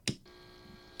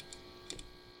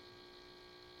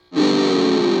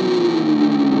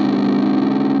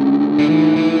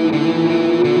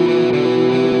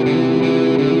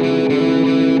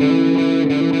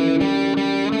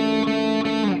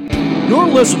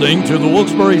listening to the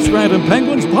Wilkes-Barre Scranton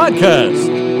Penguins podcast,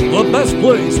 the best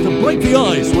place to break the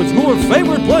ice with your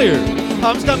favorite player.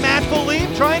 Comes to Matt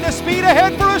Filipe, trying to speed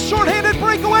ahead for a shorthanded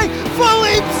breakaway.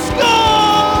 Filipe scores!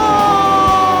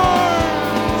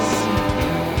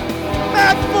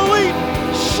 Matt Filipe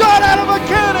shot out of a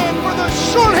cannon for the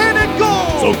shorthanded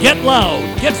goal! So get loud,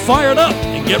 get fired up,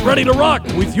 and get ready to rock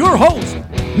with your host,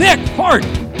 Nick Hart.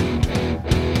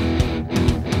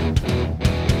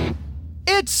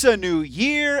 It's a new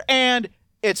year, and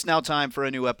it's now time for a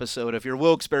new episode of your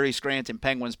Wilkes-Barre Scranton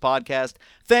Penguins podcast.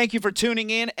 Thank you for tuning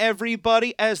in,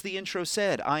 everybody. As the intro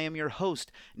said, I am your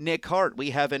host, Nick Hart. We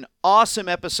have an awesome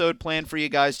episode planned for you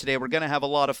guys today. We're going to have a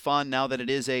lot of fun now that it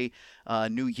is a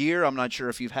new year. I'm not sure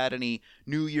if you've had any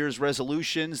New Year's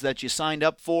resolutions that you signed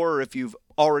up for or if you've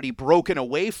already broken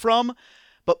away from,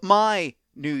 but my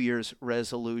New Year's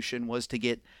resolution was to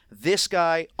get this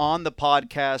guy on the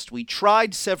podcast. We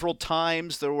tried several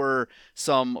times. There were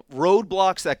some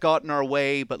roadblocks that got in our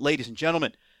way, but ladies and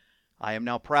gentlemen, I am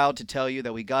now proud to tell you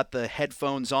that we got the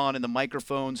headphones on and the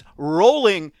microphones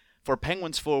rolling for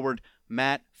Penguins forward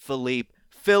Matt Filipe.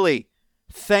 Philly,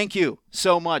 thank you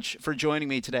so much for joining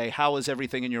me today. How is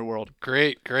everything in your world?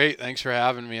 Great. Thanks for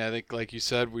having me. I think, like you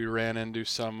said, we ran into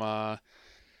some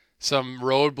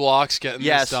roadblocks getting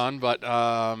this done, but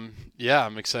yeah,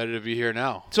 I'm excited to be here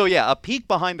now. So yeah, a peek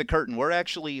behind the curtain. We're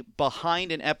actually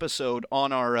behind an episode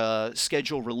on our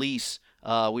schedule release.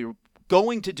 We were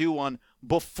going to do one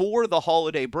before the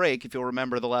holiday break. If you'll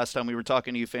remember the last time we were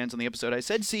talking to you fans on the episode, I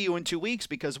said see you in 2 weeks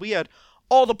because we had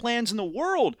all the plans in the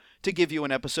world to give you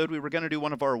an episode. We were going to do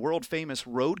one of our world-famous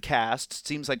roadcasts. It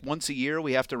seems like once a year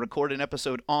we have to record an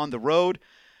episode on the road,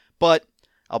 but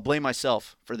I'll blame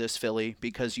myself for this, Philly,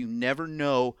 because you never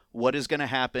know what is going to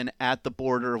happen at the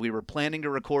border. We were planning to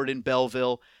record in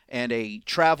Belleville, and a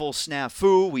travel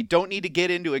snafu. We don't need to get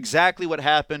into exactly what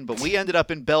happened, but we ended up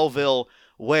in Belleville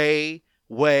way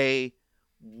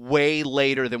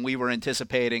later than we were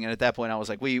anticipating. And at that point, I was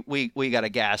like, we got to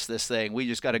gas this thing. We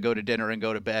just got to go to dinner and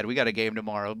go to bed. We got a game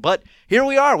tomorrow. But here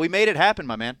we are. We made it happen,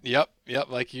 my man. Yep.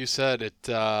 Like you said,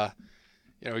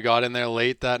 we got in there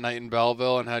late that night in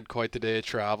Belleville and had quite the day of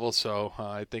travel, so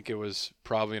I think it was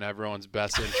probably in everyone's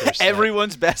best interest.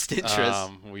 Everyone's best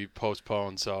interest. We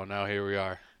postponed, so now here we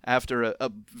are. After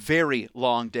a very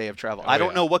long day of travel. I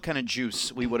don't know what kind of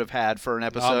juice we would have had for an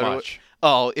episode. Not much.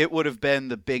 Oh, it would have been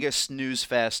the biggest snooze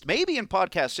fest, maybe in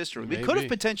podcast history. We could have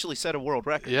potentially set a world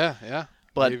record. Yeah.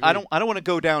 But maybe. I don't want to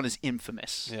go down as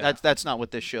infamous. Yeah. That's not what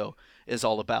this show is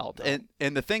all about. No.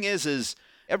 And the thing is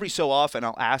every so often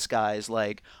I'll ask guys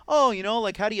like, oh,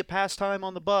 how do you pass time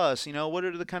on the bus? What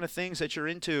are the kind of things that you're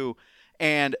into?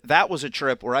 And that was a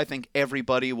trip where I think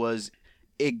everybody was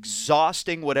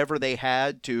exhausting whatever they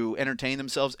had to entertain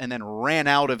themselves and then ran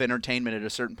out of entertainment at a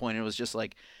certain point. It was just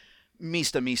like,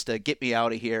 Mista, get me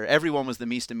out of here. Everyone was the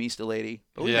Mista lady,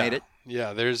 but we made it.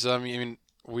 Yeah, there's,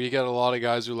 we got a lot of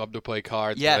guys who love to play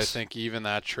cards, yes. But I think even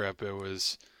that trip, there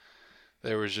was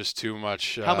just too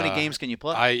much. How many games can you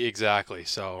play? Exactly.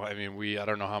 So, I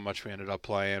don't know how much we ended up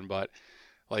playing, but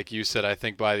like you said, I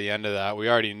think by the end of that, we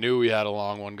already knew we had a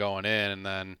long one going in, and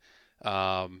then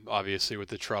obviously with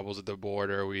the troubles at the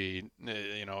border, it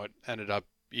ended up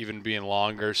even being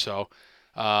longer. So,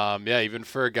 even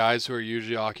for guys who are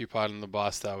usually occupied on the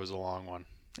bus, that was a long one.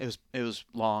 It was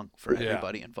long for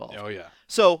everybody involved. Oh, yeah.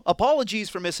 So, apologies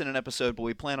for missing an episode, but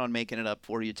we plan on making it up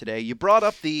for you today. You brought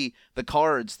up the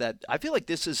cards that I feel like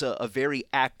this is a very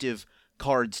active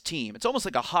cards team. It's almost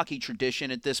like a hockey tradition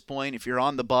at this point. If you're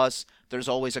on the bus, there's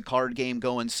always a card game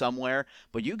going somewhere.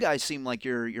 But you guys seem like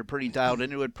you're pretty dialed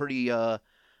into it, pretty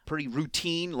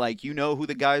routine. Like, you know who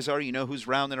the guys are. You know who's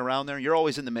rounding around there. You're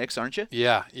always in the mix, aren't you?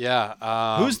 Yeah.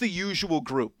 Who's the usual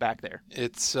group back there?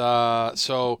 It's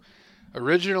so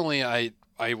originally I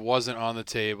wasn't on the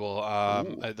table.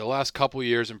 The last couple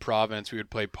years in Providence, we would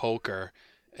play poker,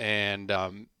 and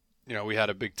we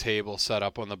had a big table set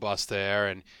up on the bus there,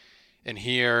 and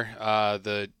here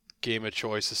the game of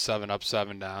choice is 7 up,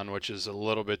 7 down, which is a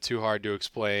little bit too hard to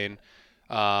explain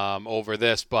over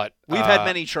this, but we've had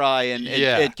many try, and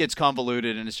it gets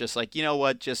convoluted, and it's just like, you know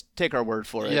what, just take our word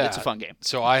for it. It's a fun game.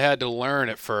 So I had to learn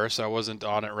at first. I wasn't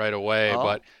on it right away,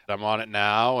 but I'm on it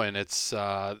now, and it's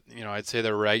I'd say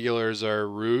the regulars are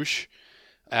Roosh,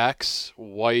 X,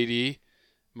 Whitey,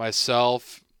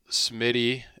 myself,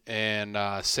 Smitty, and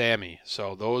Sammy.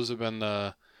 So those have been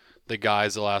the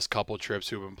guys the last couple trips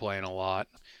who've been playing a lot.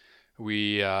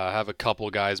 We have a couple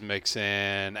guys mix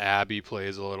in. Abby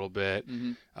plays a little bit.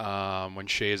 Mm-hmm. When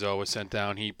Shazo was sent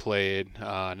down, he played.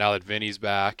 Now that Vinny's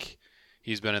back,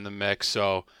 he's been in the mix.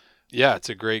 So yeah, it's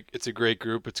a great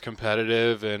group. It's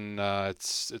competitive, and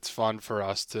it's fun for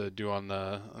us to do on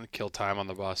the kill time on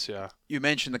the bus. Yeah. You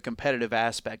mentioned the competitive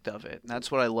aspect of it, and that's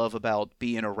what I love about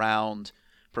being around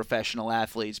professional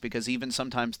athletes, because even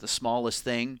sometimes the smallest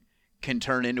thing can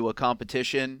turn into a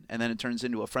competition, and then it turns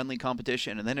into a friendly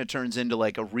competition, and then it turns into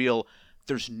like a real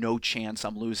there's no chance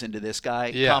I'm losing to this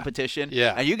guy competition.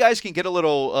 Yeah. And you guys can get a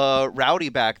little rowdy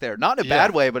back there. Not in a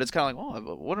bad way, but it's kind of like,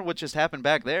 oh, I wonder what just happened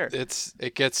back there.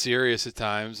 It gets serious at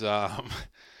times.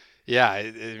 Yeah,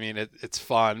 it's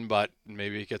fun, but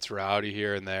maybe it gets rowdy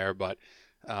here and there. But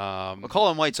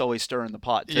Colin White's always stirring the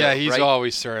pot, too, yeah, he's right?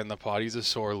 always stirring the pot. He's a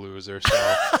sore loser.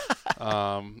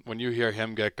 So when you hear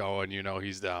him get going, you know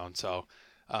he's down. So.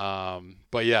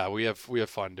 But yeah, we have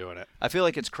fun doing it. I feel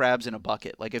like it's crabs in a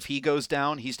bucket. Like if he goes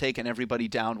down, he's taking everybody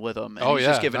down with him, and he's yeah.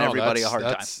 just giving everybody a hard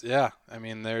time. Yeah, I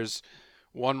mean, there's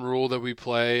one rule that we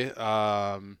play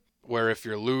where if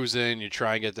you're losing, you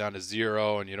try and get down to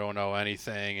 0 and you don't know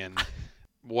anything. And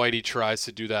Whitey tries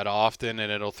to do that often,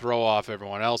 and it'll throw off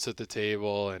everyone else at the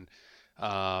table. And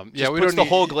we puts the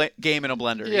whole game in a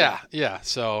blender. Yeah.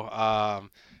 So.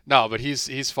 No, but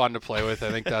he's fun to play with.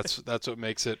 I think that's what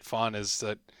makes it fun is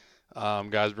that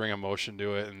guys bring emotion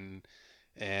to it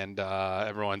and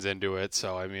everyone's into it.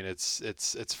 So I mean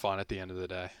it's fun at the end of the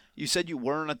day. You said you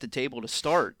weren't at the table to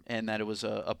start, and that it was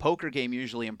a poker game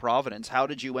usually in Providence. How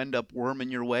did you end up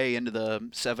worming your way into the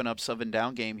 7-up,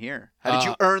 7-down game here? How did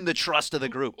you earn the trust of the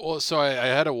group? Well, so I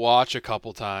had to watch a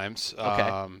couple times.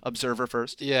 Okay, observer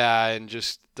first. Yeah, and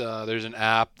just there's an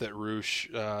app that Roosh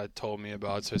told me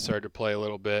about, so I started to play a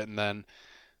little bit, and then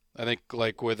I think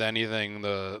like with anything,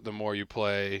 the more you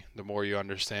play, the more you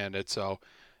understand it. So.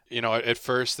 At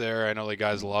first there, I know the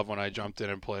guys love when I jumped in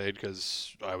and played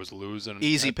because I was losing.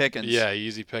 Easy pickings. Yeah,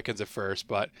 easy pickings at first.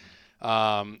 But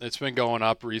it's been going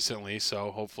up recently,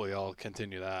 so hopefully I'll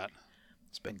continue that.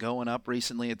 It's been going up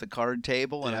recently at the card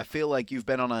table, and I feel like you've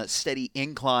been on a steady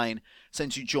incline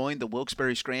since you joined the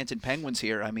Wilkes-Barre Scranton Penguins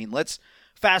here. I mean, let's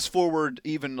fast forward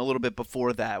even a little bit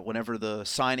before that, whenever the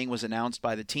signing was announced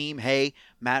by the team. Hey,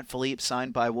 Matt Filipe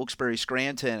signed by Wilkes-Barre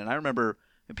Scranton, and I remember –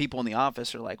 people in the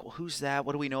office are like, well, who's that?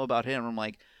 What do we know about him? I'm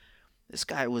like, this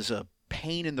guy was a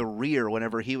pain in the rear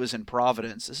whenever he was in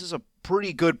Providence. This is a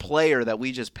pretty good player that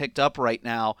we just picked up right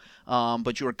now.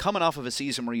 But you were coming off of a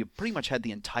season where you pretty much had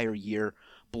the entire year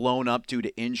blown up due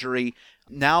to injury.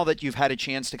 Now that you've had a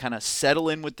chance to kind of settle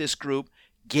in with this group,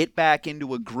 get back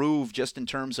into a groove just in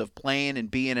terms of playing and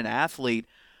being an athlete,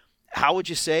 how would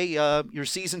you say your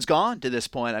season's gone to this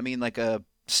point? I mean, like a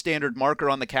standard marker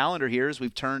on the calendar here as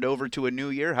we've turned over to a new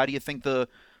year. How do you think the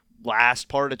last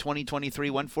part of 2023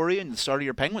 went for you and the start of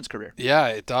your Penguins career? Yeah,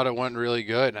 I thought it went really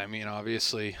good. I mean,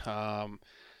 obviously,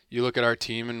 you look at our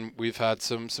team and we've had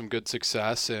some good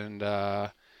success, and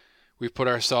we've put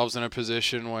ourselves in a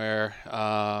position where,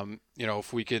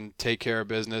 if we can take care of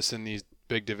business in these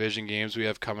big division games we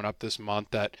have coming up this month,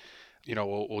 that,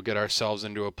 we'll get ourselves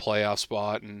into a playoff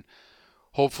spot and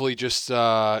hopefully just,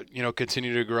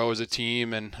 continue to grow as a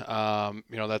team. And,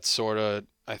 that's sort of,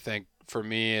 I think for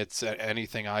me, it's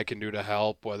anything I can do to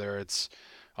help, whether it's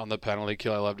on the penalty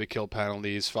kill. I love to kill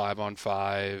penalties,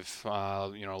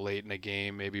 5-on-5, late in a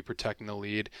game, maybe protecting the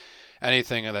lead,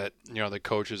 anything that, the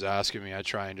coach is asking me, I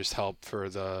try and just help for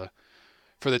the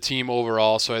team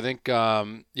overall. So I think,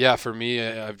 for me,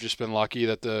 I've just been lucky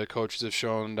that the coaches have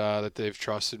shown that they've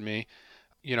trusted me,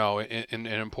 in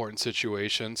important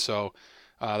situations. So,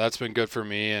 that's been good for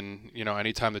me, and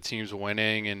anytime the team's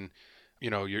winning and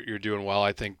you're doing well,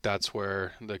 I think that's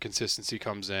where the consistency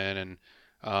comes in and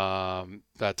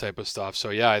that type of stuff.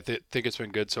 So yeah, I think it's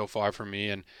been good so far for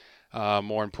me, and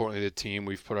more importantly, the team.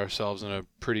 We've put ourselves in a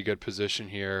pretty good position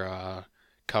here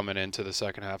coming into the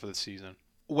second half of the season.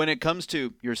 When it comes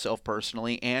to yourself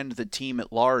personally and the team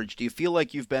at large, do you feel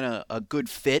like you've been a good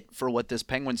fit for what this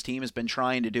Penguins team has been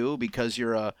trying to do, because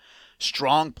you're a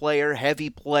strong player, heavy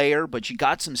player, but you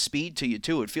got some speed to you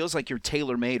too? It feels like you're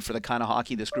tailor-made for the kind of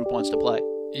hockey this group wants to play.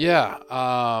 Yeah,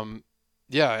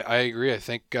 I agree. I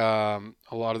think a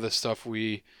lot of the stuff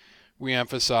we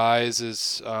emphasize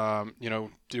is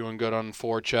doing good on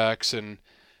forechecks and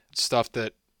stuff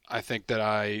that I think that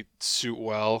I suit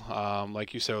well,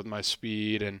 like you said, with my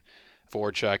speed and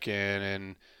forechecking,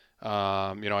 and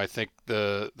I think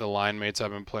the line mates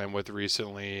I've been playing with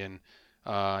recently, and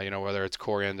whether it's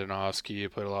Corey Andonovsky,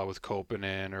 played a lot with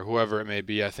Kopanen, or whoever it may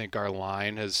be, I think our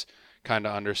line has kind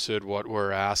of understood what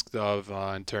we're asked of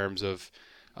in terms of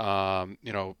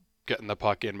getting the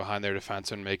puck in behind their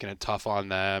defenseman, making it tough on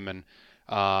them, and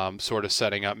sort of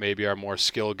setting up maybe our more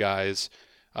skilled guys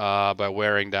by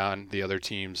wearing down the other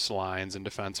team's lines and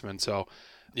defensemen. So,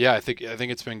 yeah, I think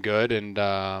it's been good, and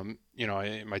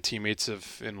my teammates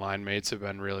and line mates have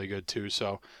been really good too.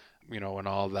 So, when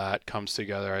all that comes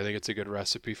together, I think it's a good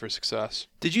recipe for success.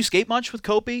 Did you skate much with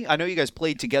Kopi? I know you guys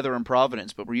played together in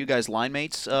Providence, but were you guys line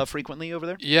mates frequently over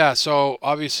there? Yeah, so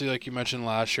obviously, like you mentioned,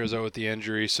 last year I was out with the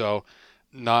injury, so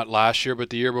not last year, but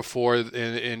the year before,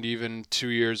 and even 2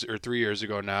 years or 3 years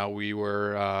ago now, we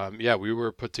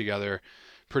were put together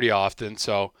pretty often.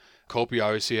 So Kopi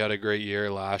obviously had a great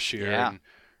year last year and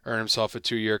earned himself a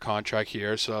 2-year contract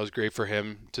here, so that was great for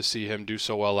him to see him do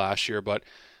so well last year. But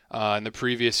in the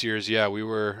previous years, we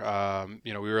were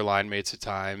we were line mates at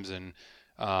times, and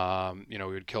we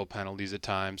would kill penalties at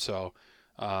times. So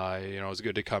it was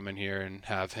good to come in here and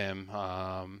have him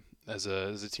as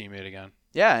a teammate again.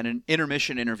 Yeah, in an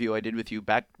intermission interview I did with you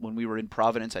back when we were in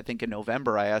Providence, I think in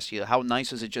November, I asked you how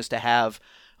nice is it just to have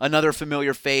another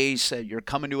familiar face. You're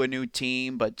coming to a new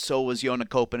team, but so was Joona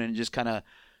Koponen, and just kind of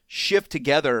shift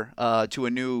together to a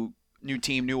new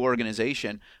team, new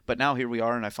organization. But now here we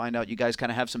are, and I find out you guys kind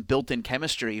of have some built-in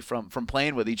chemistry from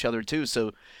playing with each other too.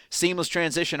 So seamless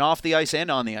transition off the ice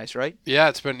and on the ice, right? Yeah,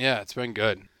 it's been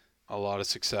good. A lot of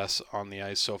success on the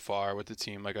ice so far with the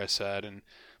team, like I said, and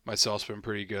myself's been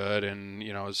pretty good, and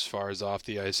as far as off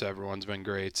the ice, everyone's been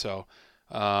great. So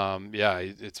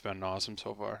it's been awesome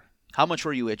so far. How much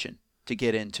were you itching to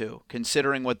get into,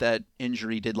 considering what that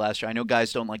injury did last year? I know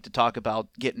guys don't like to talk about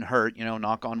getting hurt,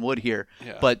 knock on wood here,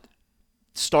 but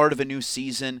start of a new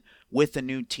season with a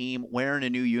new team, wearing a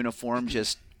new uniform,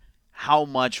 just how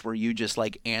much were you just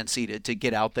like antsy to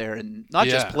get out there and not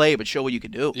just play, but show what you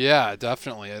could do? Yeah,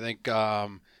 definitely. I think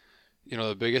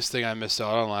the biggest thing I missed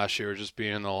out on last year was just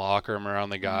being in the locker room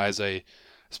around the guys. I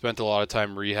spent a lot of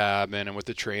time rehabbing and with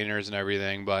the trainers and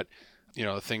everything, but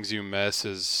the things you miss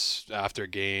is after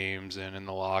games and in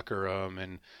the locker room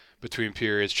and between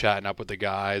periods chatting up with the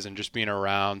guys and just being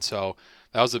around. So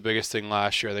that was the biggest thing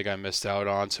last year I think I missed out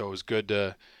on. So it was good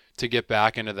to get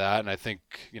back into that. And I think,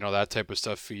 that type of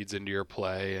stuff feeds into your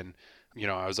play. And,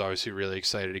 I was obviously really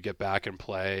excited to get back and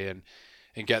play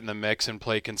and get in the mix and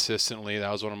play consistently.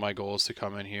 That was one of my goals to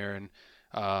come in here. And,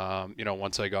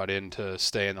 once I got in to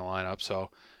stay in the lineup.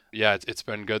 So yeah, it's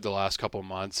been good the last couple of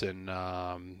months, and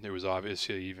it was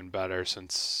obviously even better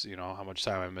since how much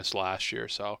time I missed last year.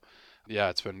 So, yeah,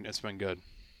 it's been good.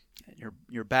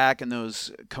 You're back in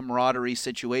those camaraderie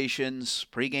situations,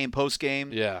 pregame,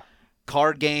 postgame. Yeah.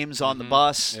 Card games on the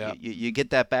bus. Yeah. You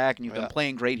get that back, and you've been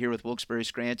playing great here with Wilkes-Barre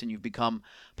Scranton. You've become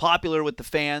popular with the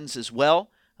fans as well,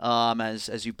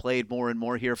 as you played more and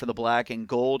more here for the black and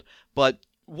gold. But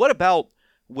what about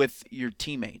with your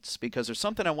teammates? Because there's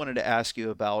something I wanted to ask you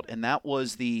about, and that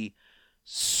was the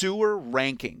sewer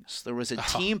rankings. There was a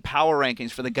team power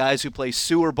rankings for the guys who play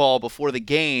sewer ball before the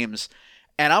games,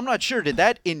 and I'm not sure, did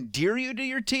that endear you to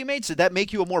your teammates? Did that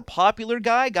make you a more popular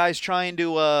guy? Guys trying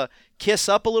to kiss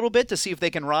up a little bit to see if they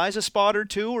can rise a spot or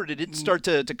two, or did it start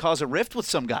to cause a rift with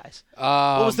some guys?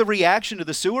 What was the reaction to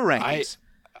the sewer rankings?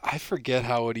 I forget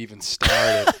how it even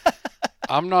started.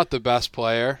 I'm not the best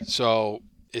player, so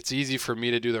it's easy for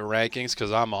me to do the rankings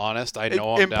because I'm honest. I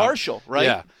know I'm impartial, down. right?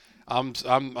 Yeah, I'm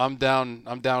down.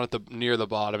 I'm down at the near the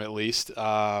bottom at least.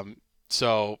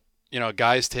 So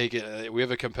guys take it. We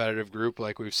have a competitive group,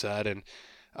 like we've said, and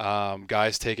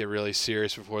guys take it really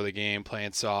serious before the game,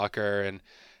 playing soccer, and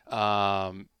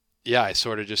I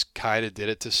sort of just kind of did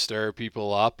it to stir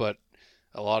people up, but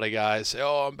a lot of guys say,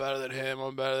 "Oh, I'm better than him.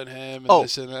 I'm better than him." And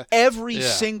this and that. Every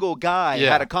single guy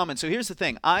had a comment. So here's the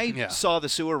thing. I saw the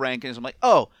sewer rankings. I'm like,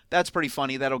 oh, that's pretty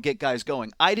funny. That'll get guys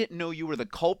going. I didn't know you were the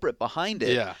culprit behind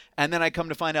it. Yeah. And then I come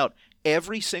to find out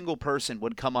every single person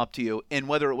would come up to you, and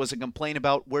whether it was a complaint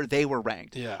about where they were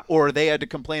ranked or they had to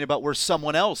complain about where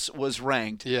someone else was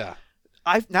ranked. Yeah.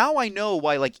 Now I know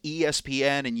why, like,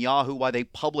 ESPN and Yahoo, why they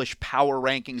publish power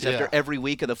rankings after every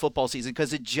week of the football season,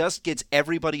 because it just gets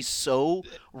everybody so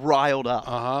riled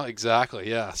up. Exactly.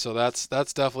 Yeah. So that's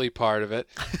definitely part of it.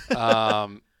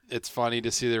 It's funny to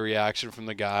see the reaction from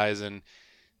the guys, and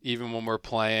even when we're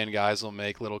playing, guys will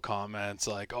make little comments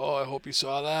like, "Oh, I hope you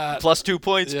saw that. Plus 2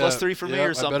 points, plus 3 for me,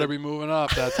 or something. I better be moving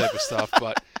up," that type of stuff.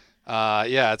 But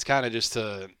it's kind of just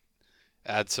to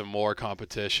add some more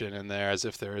competition in there, as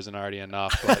if there isn't already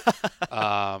enough. But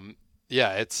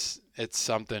it's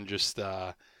something just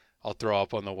I'll throw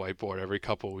up on the whiteboard every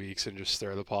couple of weeks and just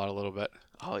stir the pot a little bit.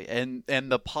 Oh, and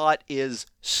the pot is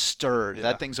stirred.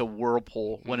 That thing's a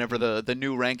whirlpool whenever the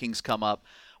new rankings come up.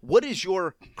 What is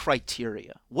your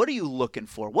criteria? What are you looking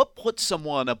for? What puts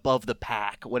someone above the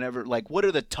pack whenever, like, what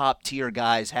are the top tier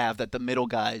guys have that the middle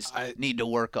guys need to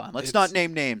work on? Let's not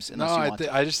name names unless you want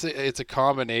to. I just think it's a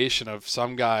combination of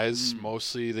some guys,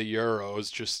 mostly the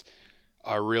Euros, just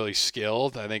are really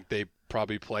skilled. I think they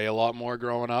probably play a lot more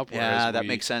growing up. Yeah, that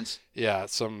makes sense. Yeah,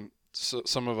 some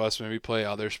of us maybe play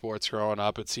other sports growing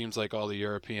up. It seems like all the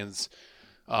Europeans,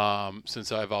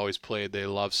 since I've always played, they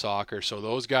love soccer. So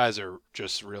those guys are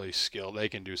just really skilled. They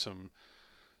can do some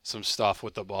stuff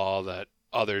with the ball that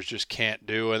others just can't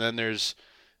do. And then there's,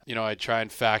 I try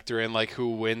and factor in like who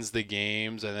wins the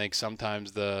games. I think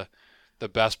sometimes the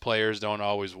best players don't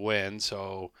always win,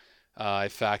 so I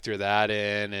factor that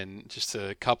in, and just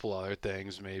a couple other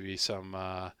things, maybe some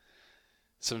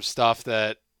stuff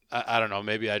that I don't know,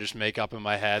 maybe I just make up in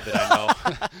my head that I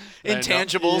know.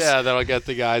 Intangibles. Yeah, that'll get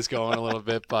the guys going a little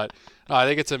bit, but I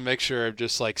think it's a mixture of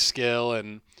just like skill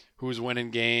and who's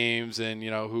winning games, and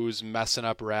who's messing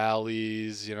up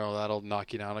rallies. That'll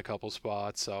knock you down a couple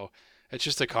spots. So it's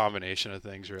just a combination of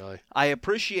things, really. I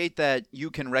appreciate that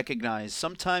you can recognize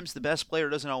sometimes the best player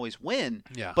doesn't always win,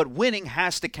 yeah. but winning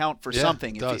has to count for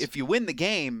something. If you win the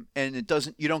game and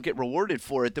you don't get rewarded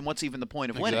for it, then what's even the point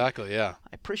of winning? Exactly, yeah.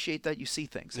 I appreciate that you see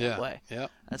things that way. Yeah.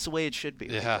 That's the way it should be.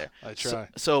 Yeah, right there. I try.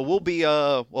 So we'll be,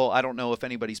 I don't know if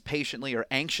anybody's patiently or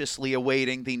anxiously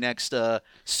awaiting the next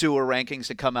sewer rankings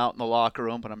to come out in the locker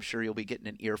room, but I'm sure you'll be getting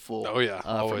an earful from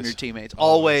your teammates.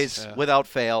 Always, yeah. without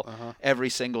fail, every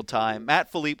single time.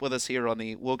 Matt Filipe with us here on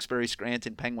the Wilkes-Barre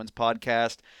Scranton Penguins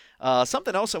podcast.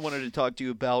 Something else I wanted to talk to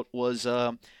you about was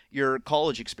your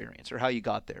college experience, or how you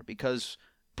got there, because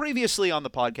previously on the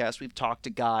podcast, we've talked to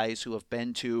guys who have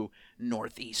been to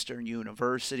Northeastern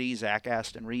University. Zach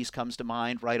Aston Reese comes to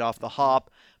mind right off the hop.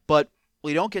 But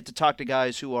we don't get to talk to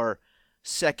guys who are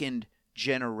second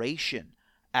generation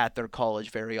at their college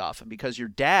very often, because your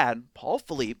dad, Paul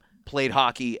Filipe, played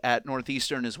hockey at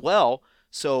Northeastern as well.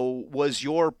 So was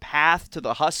your path to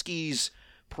the Huskies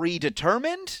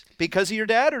predetermined because of your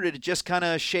dad, or did it just kind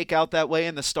of shake out that way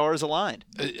and the stars aligned?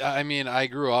 I mean, I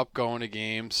grew up going to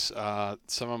games.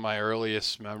 Some of my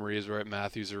earliest memories were at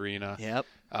Matthews Arena. Yep.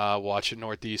 Watching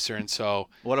Northeastern. So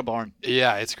what a barn.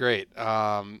 Yeah, it's great.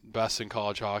 Best in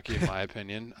college hockey, in my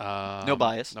opinion. No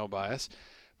bias. No bias.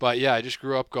 But yeah, I just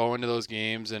grew up going to those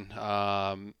games and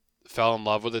fell in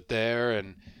love with it there.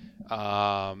 And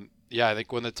I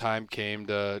think when the time came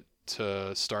to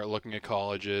start looking at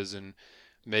colleges and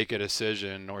make a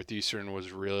decision, Northeastern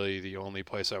was really the only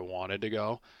place I wanted to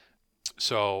go.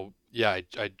 So yeah,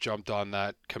 I jumped on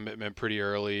that commitment pretty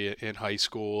early in high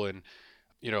school, and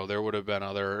there would have been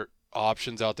other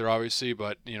options out there, obviously,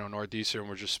 but Northeastern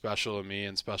was just special to me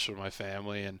and special to my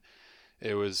family, and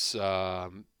it was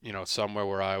somewhere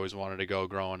where I always wanted to go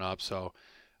growing up. So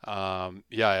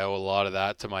I owe a lot of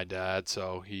that to my dad.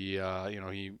 So he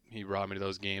brought me to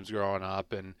those games growing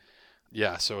up, and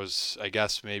yeah, so it was, I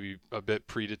guess, maybe a bit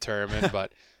predetermined,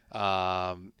 but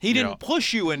he didn't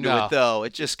push you into it, though.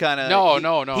 It just kind of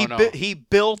no. He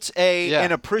built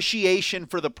an appreciation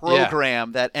for the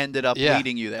program that ended up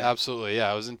leading you there. Absolutely,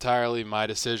 yeah. It was entirely my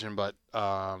decision, but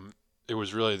it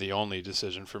was really the only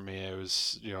decision for me. It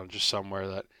was just somewhere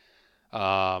that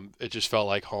it just felt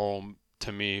like home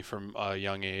to me from a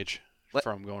young age,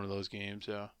 from going to those games.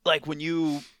 Yeah, like when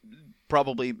you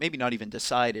probably maybe not even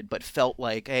decided, but felt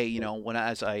like, hey, when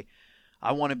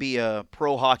I want to be a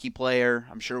pro hockey player.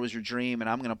 I'm sure it was your dream, and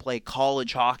I'm going to play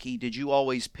college hockey. Did you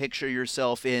always picture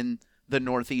yourself in the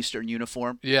Northeastern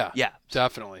uniform? Yeah,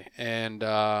 definitely. And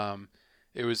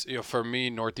it was, for me,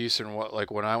 Northeastern,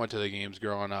 when I went to the games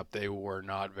growing up, they were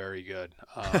not very good,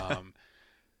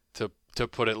 to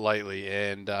put it lightly.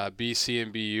 And BC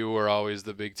and BU were always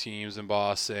the big teams in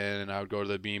Boston, and I would go to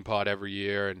the Beanpot every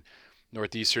year, and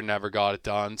Northeastern never got it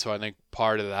done. So I think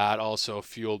part of that also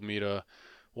fueled me to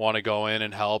want to go in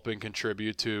and help and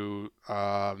contribute to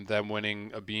them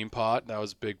winning a Beanpot. That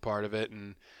was a big part of it.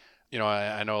 And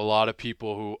I know a lot of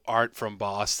people who aren't from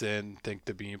Boston think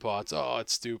the Beanpot's,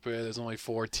 it's stupid. There's only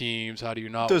 4 teams. How do you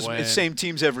not win? Those same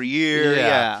teams every year.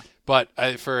 Yeah. But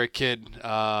for a kid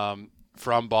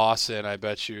from Boston, I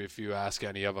bet you if you ask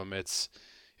any of them, it's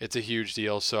a huge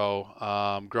deal.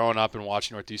 So growing up and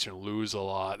watching Northeastern lose a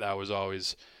lot, that was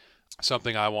always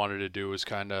something I wanted to do, was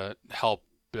kind of help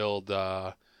build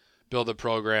the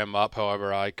program up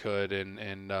however I could, and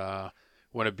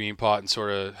win a Beanpot and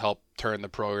sort of help turn the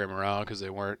program around, because they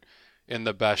weren't in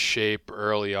the best shape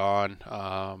early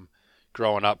on,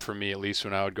 growing up, for me at least,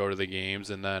 when I would go to the games.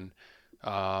 And then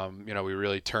we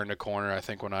really turned a corner, I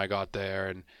think, when I got there,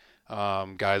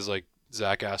 and guys like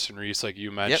Zach Aston Reese, like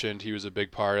you mentioned, he was a big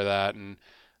part of that, and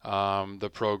the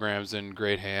program's in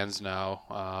great hands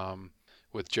now,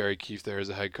 with Jerry Keefe there as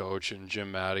the head coach and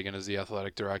Jim Madigan as the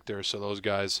athletic director. So those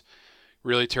guys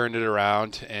really turned it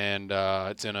around, and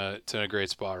it's in a great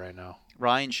spot right now.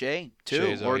 Ryan Shea,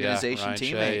 too, organization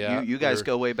teammate. Shea, you guys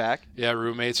go way back. Yeah,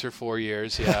 roommates for 4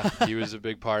 years. Yeah, he was a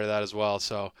big part of that as well.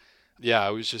 So, yeah,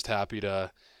 I was just happy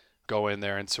to go in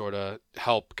there and sort of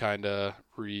help kind of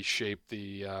reshape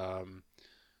the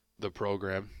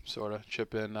program, sort of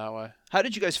chip in that way. How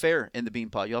did you guys fare in the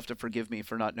Beanpot? You'll have to forgive me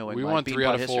for not knowing We my won Beanpot 3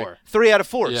 out of history. 4. 3 out of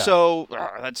 4. Yeah. So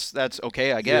that's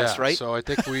okay, I guess, yeah, right? So I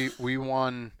think we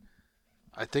won.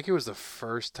 I think it was the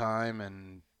first time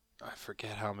in I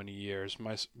forget how many years.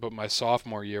 But my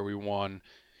sophomore year we won,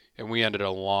 and we ended a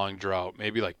long drought,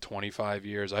 maybe like 25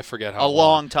 years. I forget how a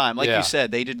long time. Like Yeah. you said,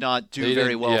 they did not do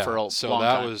very well for a so long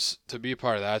that time. was to be a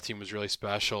part of that team was really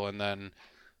special. And then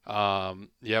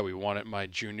we won it my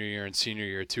junior year and senior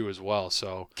year too as well.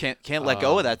 So Can't let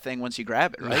go of that thing once you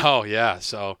grab it, right? No, yeah.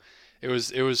 So it was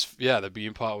the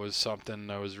Beanpot was something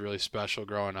that was really special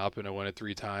growing up, and to win it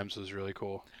 3 times was really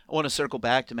cool. I want to circle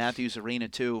back to Matthews Arena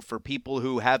too for people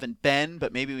who haven't been,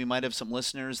 but maybe we might have some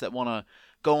listeners that want to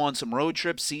go on some road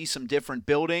trips, see some different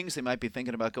buildings. They might be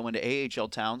thinking about going to AHL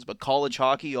towns, but college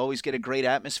hockey, you always get a great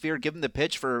atmosphere. Give them the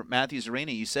pitch for Matthews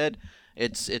Arena. You said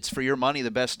it's for your money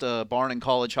the best barn in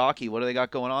college hockey. What do they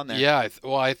got going on there? Yeah,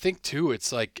 I think too.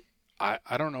 It's like I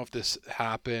don't know if this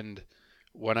happened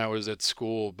when I was at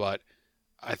school, but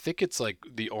I think it's like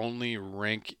the only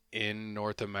rink in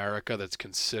North America that's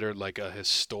considered like a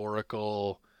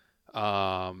historical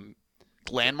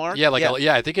landmark.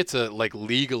 I think it's like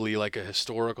legally like a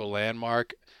historical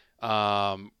landmark,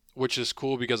 which is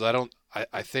cool because I don't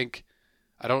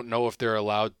know if they're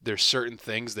allowed. There's certain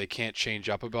things they can't change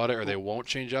up about it, or they won't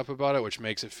change up about it, which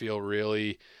makes it feel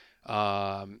really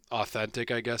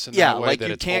authentic, I guess. In that way, like that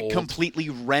you it's can't old. completely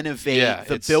renovate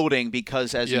the building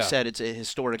because, as you said, it's a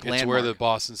historic landmark. It's where the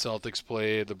Boston Celtics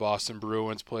played, the Boston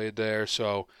Bruins played there.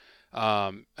 So,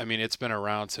 I mean, it's been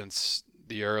around since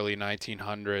the early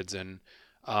 1900s, and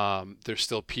there's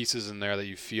still pieces in there that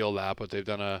you feel that, but they've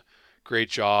done a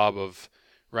great job of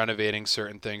renovating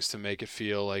certain things to make it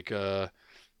feel like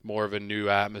more of a new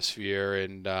atmosphere.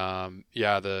 And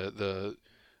the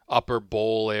upper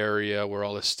bowl area where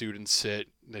all the students sit,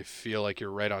 they feel like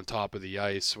you're right on top of the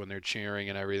ice when they're cheering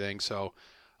and everything. So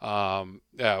I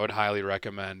would highly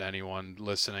recommend anyone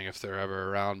listening, if they're ever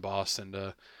around Boston,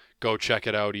 to go check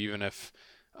it out, even if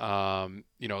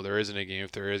there isn't a game.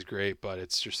 If there is, great, but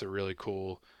it's just a really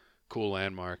cool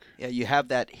landmark. Yeah, you have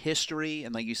that history,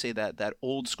 and like you say, that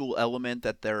old school element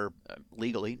that they're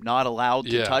legally not allowed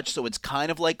to touch. So it's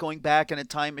kind of like going back in a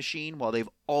time machine, while they've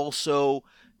also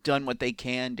done what they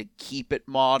can to keep it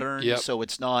modern. Yep. So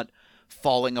it's not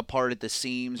falling apart at the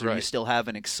seams, or you still have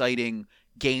an exciting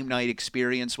game night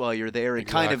experience while you're there. It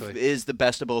kind of is the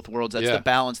best of both worlds. That's the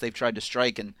balance they've tried to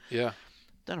strike, and done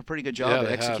a pretty good job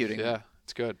at executing. Yeah,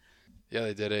 it's good. Yeah,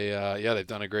 they did they've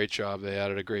done a great job. They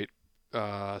added a great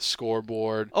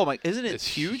scoreboard. Oh my, isn't it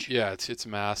huge? Yeah, it's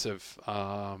massive.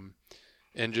 And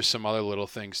just some other little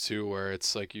things too, where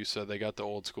it's like you said, they got the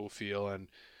old school feel, and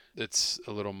it's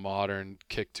a little modern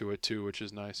kick to it too, which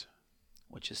is nice.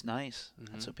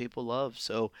 That's what people love.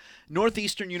 So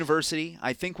Northeastern University,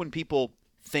 I think when people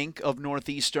think of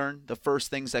Northeastern, the first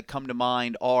things that come to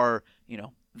mind are,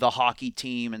 the hockey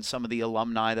team and some of the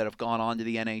alumni that have gone on to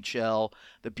the NHL,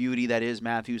 the beauty that is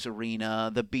Matthews Arena,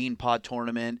 the Beanpot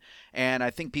Tournament. And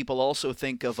I think people also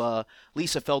think of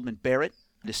Lisa Feldman Barrett,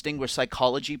 distinguished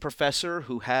psychology professor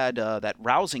who had that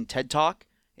rousing TED Talk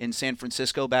in San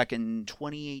Francisco back in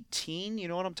 2018. You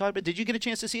know what I'm talking about? Did you get a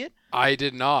chance to see it? I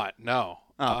did not, no.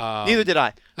 Oh, neither did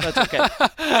I. That's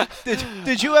okay.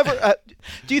 Did you ever?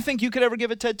 Do you think you could ever give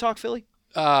a TED Talk, Philly?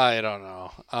 I don't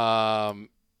know.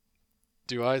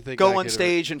 Do I think go on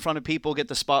stage in front of people, get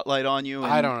the spotlight on you,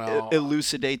 and I don't know.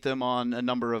 Elucidate them on a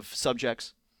number of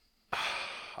subjects?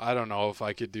 I don't know if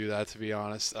I could do that, to be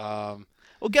honest. Well,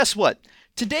 guess what?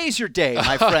 Today's your day,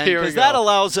 my friend, because that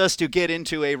allows us to get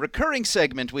into a recurring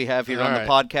segment we have here on the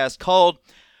podcast called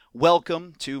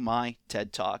Welcome to My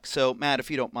TED Talk. So, Matt,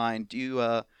 if you don't mind,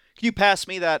 can you pass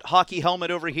me that hockey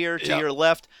helmet over here to your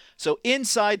left? So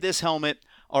inside this helmet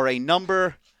are a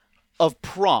number of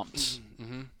prompts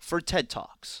for TED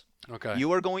Talks. Okay.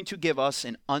 You are going to give us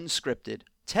an unscripted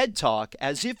TED Talk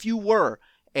as if you were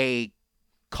a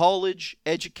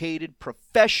college-educated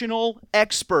professional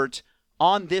expert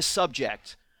on this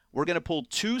subject. We're going to pull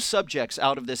 2 subjects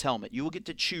out of this helmet. You will get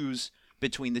to choose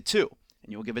between the 2,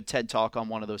 and you will give a TED Talk on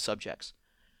one of those subjects.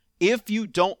 If you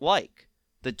don't like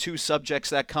the 2 subjects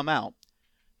that come out,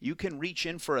 you can reach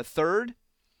in for a third,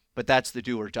 but that's the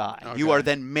do or die. Okay. You are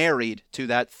then married to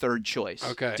that third choice.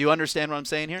 Okay. Do you understand what I'm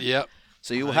saying here? Yep.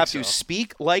 So you will have to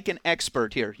speak like an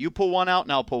expert here. You pull one out,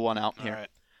 and I'll pull one out here. All right.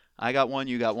 I got one,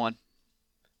 you got one.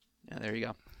 Yeah, there you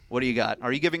go. What do you got?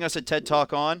 Are you giving us a TED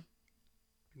Talk on?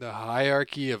 The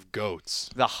hierarchy of goats.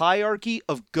 The hierarchy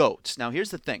of goats. Now,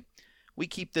 here's the thing. we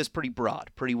keep this pretty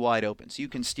broad, pretty wide open, so you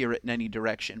can steer it in any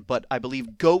direction. But I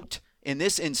believe GOAT in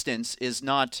this instance is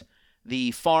not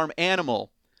the farm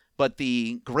animal, but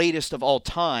the greatest of all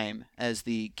time, as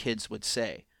the kids would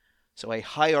say. So a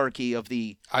hierarchy of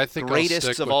the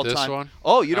greatest of all time. One.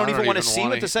 Oh, you don't even want to see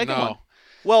what the second one?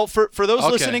 Well, for those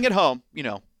listening at home,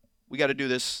 we got to do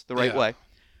this the right way.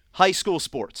 High school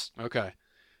sports. Okay.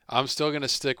 I'm still going to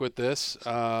stick with this.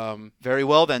 Very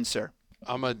well then, sir.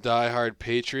 I'm a diehard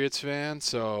Patriots fan,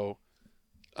 so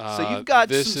you've got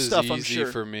this some is stuff, easy I'm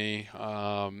sure. for me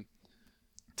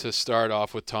to start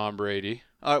off with Tom Brady.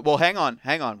 All right, well, hang on.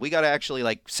 We got to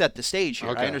actually set the stage here.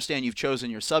 Okay. I understand you've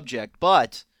chosen your subject,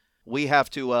 but we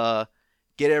have to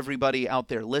get everybody out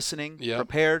there listening,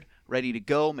 prepared, ready to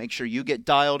go. Make sure you get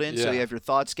dialed in so you have your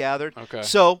thoughts gathered. Okay.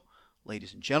 So,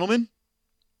 ladies and gentlemen,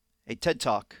 a TED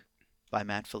Talk by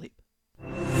Matt Filipe.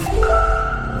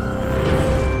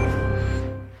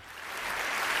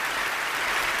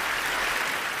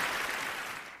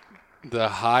 The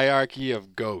hierarchy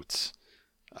of GOATs.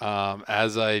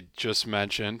 As I just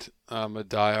mentioned, I'm a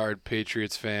diehard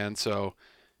Patriots fan, so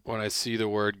when I see the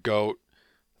word GOAT,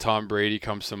 Tom Brady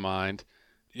comes to mind.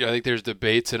 I think there's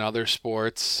debates in other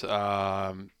sports,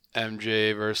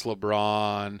 MJ versus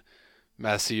LeBron,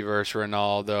 Messi versus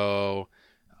Ronaldo.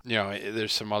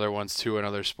 There's some other ones too in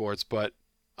other sports, but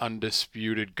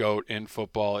undisputed GOAT in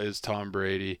football is Tom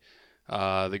Brady,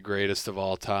 the greatest of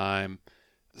all time.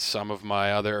 Some of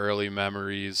my other early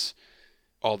memories,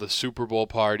 all the Super Bowl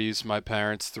parties my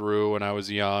parents threw when I was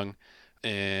young,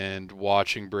 and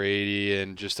watching Brady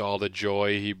and just all the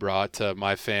joy he brought to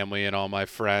my family and all my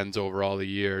friends over all the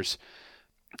years.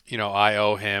 I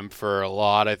owe him for a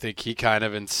lot. I think he kind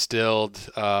of instilled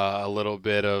a little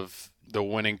bit of the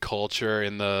winning culture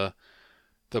in the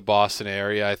Boston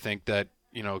area. I think that,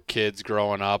 kids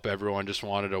growing up, everyone just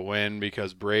wanted to win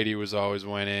because Brady was always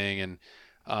winning.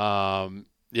 And,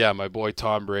 my boy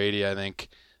Tom Brady, I think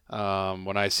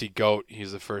when I see GOAT,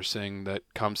 he's the first thing that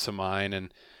comes to mind.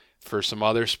 And for some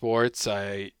other sports,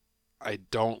 I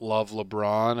don't love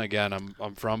LeBron. Again,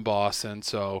 I'm from Boston,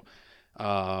 so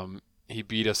he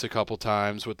beat us a couple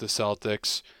times with the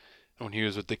Celtics when he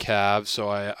was with the Cavs, so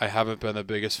I haven't been the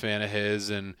biggest fan of his,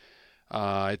 and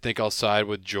I think I'll side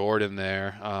with Jordan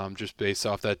there, just based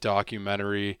off that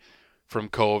documentary from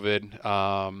COVID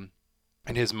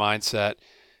and his mindset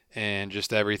and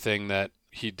just everything that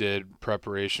he did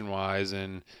preparation-wise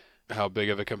and how big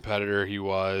of a competitor he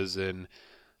was and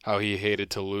how he hated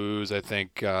to lose. I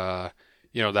think, that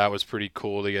was pretty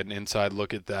cool to get an inside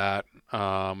look at that,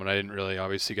 and I didn't really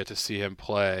obviously get to see him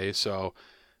play, so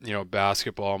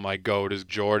basketball, my GOAT is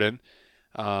Jordan.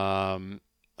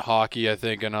 Hockey, I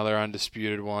think another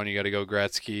undisputed one. You got to go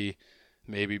Gretzky,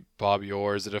 maybe Bobby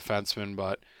Orr is a defenseman,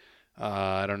 but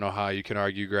I don't know how you can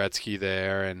argue Gretzky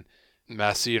there. And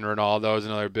Messi and Ronaldo is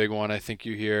another big one I think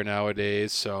you hear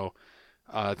nowadays. So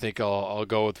I think I'll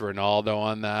go with Ronaldo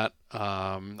on that.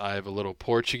 I have a little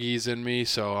Portuguese in me,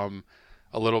 so I'm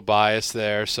a little biased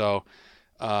there. So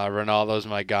Ronaldo's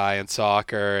my guy in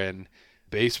soccer. And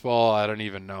baseball, I don't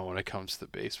even know when it comes to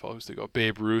baseball who's to go.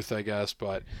 Babe Ruth, I guess,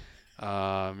 but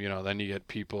then you get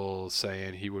people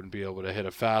saying he wouldn't be able to hit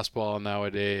a fastball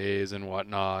nowadays and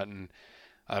whatnot, and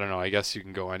I don't know, I guess you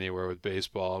can go anywhere with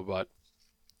baseball, but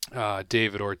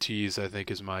David Ortiz, I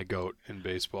think, is my GOAT in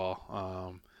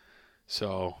baseball.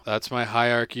 So that's my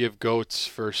hierarchy of GOATs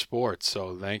for sports,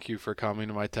 so thank you for coming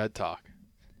to my TED Talk.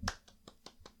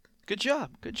 Good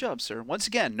job, sir. Once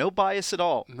again, no bias at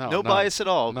all. No bias at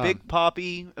all. None. Big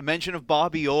Poppy, a mention of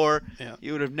Bobby Orr. Yeah.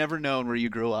 You would have never known where you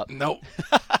grew up. Nope.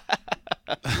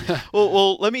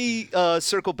 Well, let me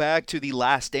circle back to The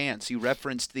Last Dance. You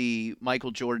referenced the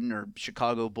Michael Jordan or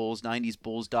Chicago Bulls, 90s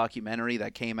Bulls documentary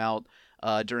that came out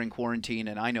during quarantine,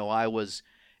 and I know I was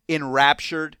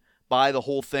enraptured by the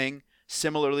whole thing.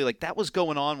 Similarly, that was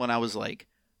going on when I was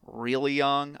really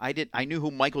young. I knew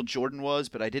who Michael Jordan was,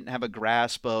 but I didn't have a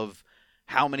grasp of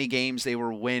how many games they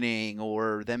were winning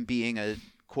or them being a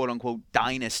quote-unquote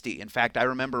dynasty. In fact, I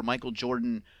remember Michael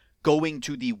Jordan going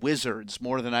to the Wizards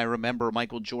more than I remember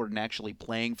Michael Jordan actually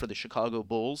playing for the Chicago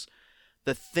Bulls.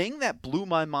 The thing that blew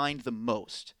my mind the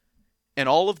most in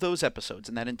all of those episodes,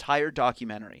 in that entire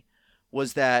documentary,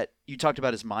 was that you talked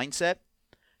about his mindset,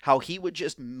 how he would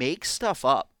just make stuff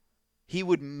up. He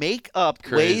would make up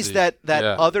ways that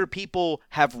other people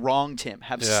have wronged him,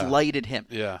 have slighted him.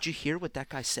 Yeah. Did you hear what that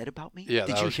guy said about me? Yeah,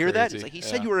 Did that you was hear that? crazy. It's he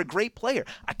said you were a great player.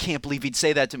 I can't believe he'd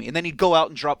say that to me. And then he'd go out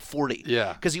and drop 40.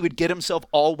 Yeah. Because he would get himself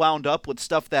all wound up with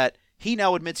stuff that he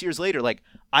now admits years later,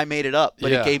 I made it up,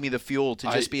 but it gave me the fuel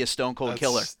to just be a stone cold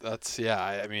killer.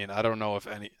 I mean, I don't know if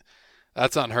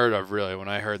That's unheard of, really. When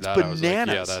I heard that, I was like,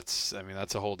 yeah, that's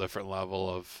a whole different level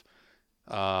of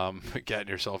getting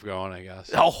yourself going, I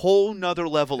guess. A whole nother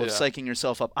level of psyching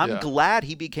yourself up. I'm glad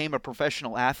he became a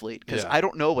professional athlete, because I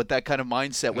don't know what that kind of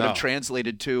mindset would have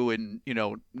translated to in,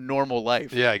 normal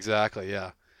life. Yeah, exactly.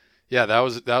 Yeah. Yeah, that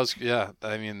was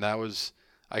I mean,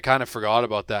 I kind of forgot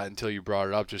about that until you brought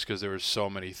it up, just because there were so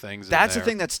many things That's in there.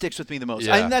 The thing that sticks with me the most.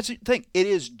 Yeah. I mean, that's the thing. It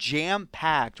is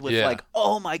jam-packed with like,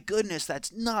 oh my goodness,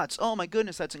 that's nuts. Oh my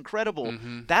goodness, that's incredible.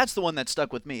 Mm-hmm. That's the one that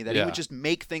stuck with me, that he would just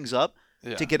make things up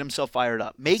to get himself fired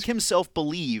up. Make himself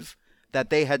believe that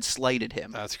they had slighted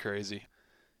him. That's crazy.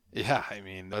 Yeah, I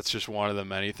mean, that's just one of the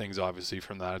many things, obviously,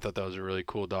 from that. I thought that was a really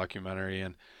cool documentary.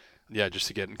 And, yeah, just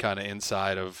to get kind of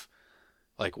inside of,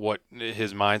 like, what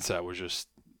his mindset was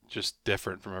just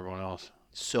different from everyone else.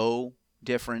 So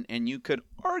different. And you could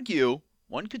argue,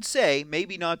 one could say,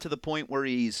 maybe not to the point where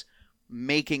he's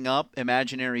making up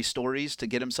imaginary stories to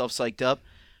get himself psyched up,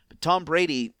 but Tom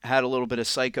Brady had a little bit of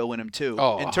psycho in him too,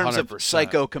 in terms 100%. of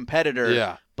psycho competitor.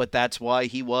 Yeah. But that's why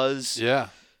he was the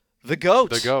GOAT.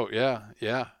 The GOAT,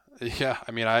 yeah.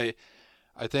 I mean, I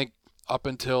think up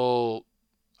until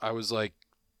I was like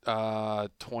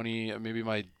 20, maybe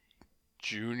my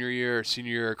junior year,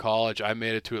 senior year of college, I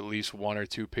made it to at least one or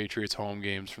two Patriots home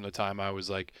games from the time I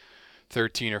was like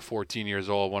 13 or 14 years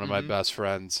old. One of my best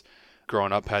friends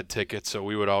growing up had tickets, so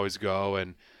we would always go,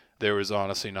 and there was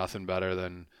honestly nothing better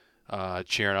than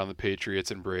cheering on the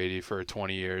Patriots and Brady for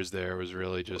 20 years there. Was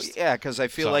really just because I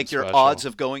feel like your special. odds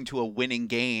of going to a winning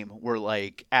game were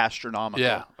like astronomical.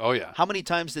 Yeah. Oh yeah. How many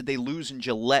times did they lose in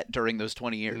Gillette during those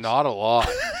 20 years? Not a lot.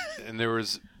 And there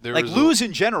was lose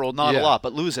in general, not a lot,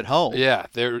 but lose at home. Yeah,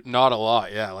 there not a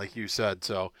lot. Yeah, like you said.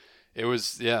 So it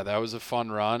was that was a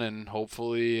fun run, and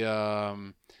hopefully it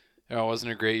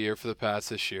wasn't a great year for the Pats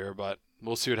this year, but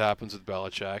we'll see what happens with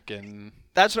Belichick. And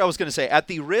that's what I was going to say. At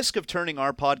the risk of turning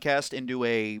our podcast into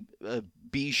a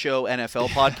B-show NFL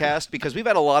podcast, because we've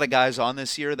had a lot of guys on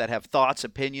this year that have thoughts,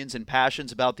 opinions, and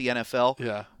passions about the NFL.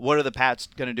 Yeah. What are the Pats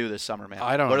going to do this summer, man?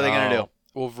 I don't know. What are they going to do?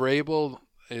 Well,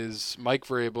 Mike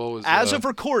Vrabel is as of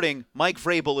recording, Mike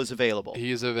Vrabel is available.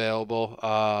 He is available.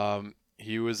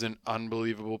 He was an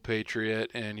unbelievable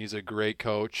Patriot, and he's a great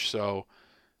coach. So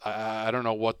I don't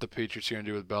know what the Patriots are going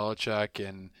to do with Belichick,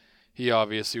 and he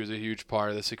obviously was a huge part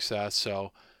of the success.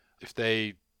 So if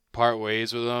they part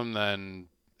ways with him, then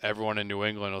everyone in New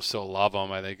England will still love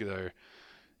him. I think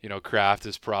Kraft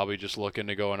is probably just looking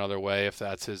to go another way if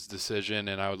that's his decision,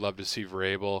 and I would love to see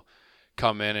Vrabel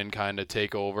come in and kind of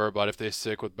take over. But if they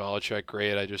stick with Belichick,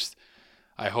 great.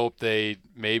 I hope they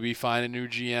maybe find a new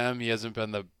GM. He hasn't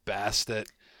been the best at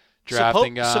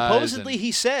drafting guys. Supposedly,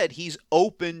 he said he's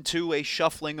open to a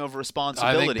shuffling of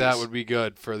responsibilities. I think that would be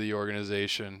good for the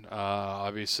organization.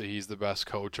 Obviously, he's the best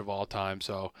coach of all time.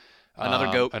 So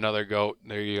another GOAT. Another GOAT.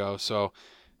 There you go. So,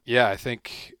 yeah,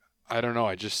 I don't know.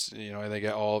 I think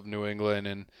all of New England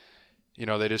and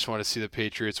they just want to see the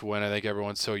Patriots win. I think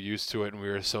everyone's so used to it, and we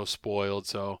were so spoiled.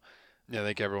 So I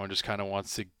think everyone just kind of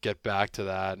wants to get back to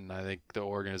that. And I think the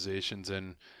organization's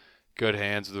in good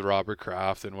hands with Robert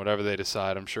Kraft, and whatever they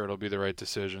decide, I'm sure it'll be the right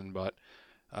decision. But,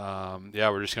 we're just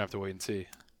going to have to wait and see.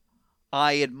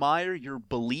 I admire your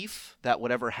belief that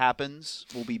whatever happens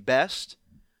will be best.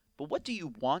 But what do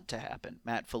you want to happen,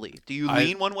 Matt Filipe? Do you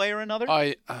lean one way or another?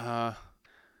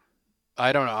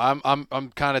 I don't know.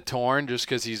 I'm kind of torn just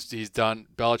because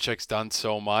Belichick's done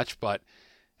so much, but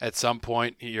at some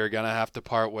point you're gonna have to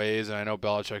part ways. And I know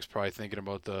Belichick's probably thinking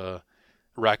about the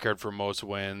record for most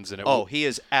wins. And he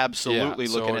is absolutely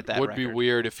looking at that. It would record. Be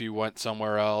weird if he went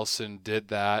somewhere else and did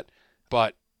that.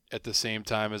 But at the same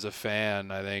time, as a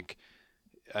fan, I think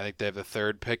they have the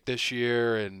third pick this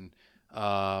year, and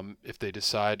if they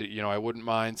decide, I wouldn't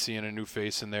mind seeing a new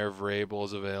face in there. Vrabel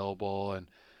is available, and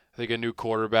I think a new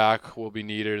quarterback will be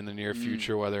needed in the near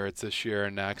future, whether it's this year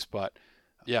or next. But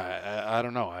yeah, I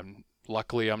don't know.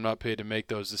 Luckily I'm not paid to make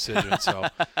those decisions, so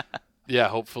yeah,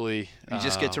 hopefully you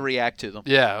just get to react to them.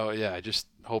 Yeah, I just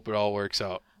hope it all works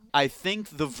out. I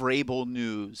think the Vrabel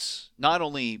news not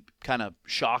only kind of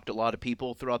shocked a lot of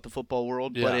people throughout the football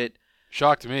world, but it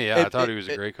shocked me. Yeah, I thought he was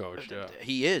a great coach. Yeah,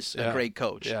 he is a great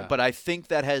coach. Yeah. But I think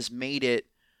that has made it,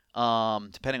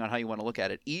 depending on how you want to look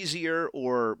at it, easier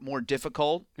or more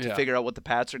difficult to figure out what the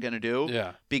Pats are going to do.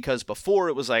 Yeah. Because before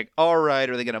it was like, all right,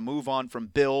 are they going to move on from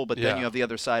Bill? But then you have the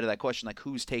other side of that question, like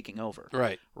who's taking over?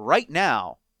 Right. Right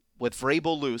now, with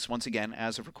Vrabel loose, once again,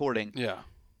 as of recording,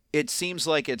 it seems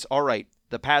like it's all right.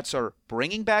 The Pats are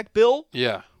bringing back Bill,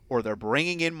 or they're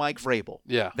bringing in Mike Vrabel.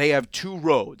 Yeah. They have two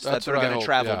roads that they're going to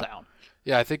travel down.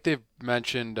 Yeah, I think they've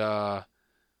mentioned. I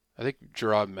I think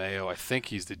Gerard Mayo, I think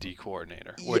he's the D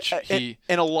coordinator, which and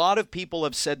a lot of people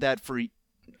have said that for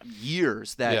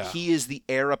years, that he is the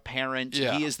heir apparent.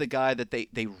 Yeah. He is the guy that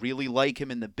they really like him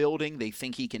in the building. They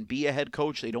think he can be a head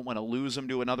coach. They don't want to lose him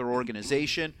to another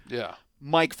organization. Yeah.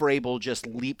 Mike Vrabel just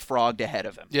leapfrogged ahead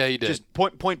of him. Yeah, he did. Just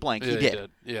point blank, he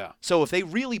did. Yeah. So if they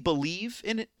really believe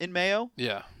in Mayo,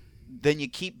 then you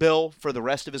keep Bill for the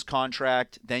rest of his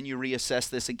contract, then you reassess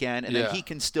this again, and then he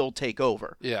can still take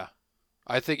over. Yeah.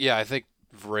 I think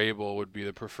Vrabel would be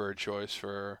the preferred choice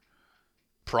for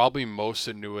probably most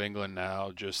of New England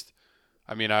now.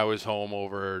 I was home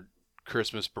over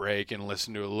Christmas break and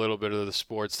listened to a little bit of the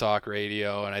sports talk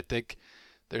radio, and I think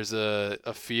there's a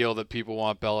feel that people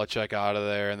want Belichick out of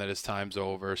there and that his time's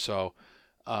over. So,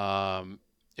 I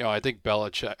think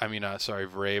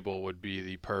Vrabel would be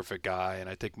the perfect guy, and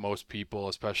I think most people,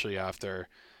 especially after,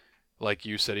 like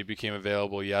you said, he became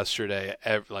available yesterday,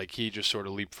 he just sort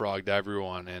of leapfrogged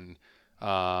everyone, and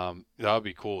that would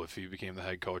be cool if he became the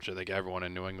head coach. I think everyone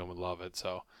in New England would love it. So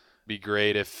it'd be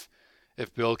great if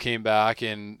Bill came back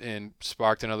and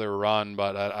sparked another run,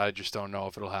 but I just don't know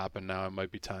if it'll happen now. It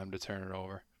might be time to turn it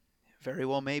over. Very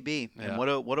well may be. Yeah. And what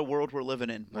a world we're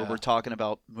living in, where we're talking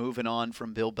about moving on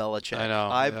from Bill Belichick. I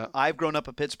know. I've grown up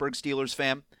a Pittsburgh Steelers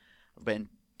fan. I've been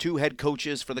 2 head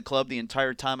coaches for the club the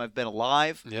entire time I've been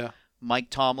alive. Yeah.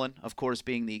 Mike Tomlin, of course,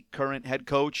 being the current head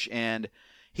coach, and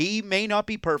he may not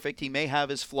be perfect. He may have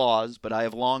his flaws, but I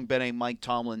have long been a Mike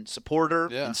Tomlin supporter,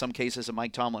 in some cases a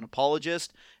Mike Tomlin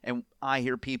apologist, and I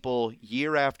hear people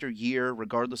year after year,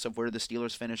 regardless of where the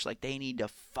Steelers finish, like they need to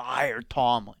fire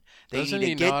Tomlin. They Doesn't need to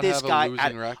he get not this have guy a losing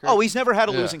out. record? Oh, he's never had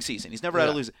a losing season. He's never had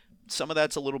a losing. Some of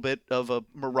that's a little bit of a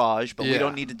mirage, but we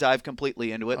don't need to dive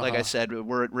completely into it. Like I said,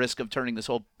 we're at risk of turning this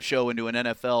whole show into an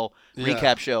NFL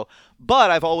recap show.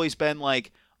 But I've always been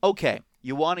like, okay,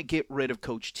 you want to get rid of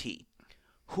Coach T.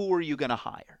 Who are you going to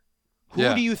hire?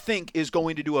 Who do you think is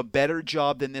going to do a better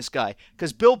job than this guy?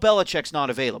 Because Bill Belichick's not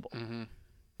available. Mm-hmm.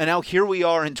 And now here we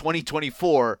are in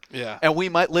 2024, and we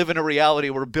might live in a reality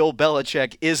where Bill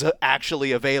Belichick is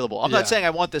actually available. I'm not saying I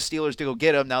want the Steelers to go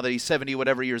get him now that he's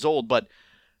 70-whatever years old, but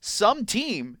some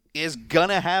team is going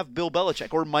to have Bill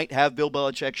Belichick, or might have Bill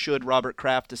Belichick should Robert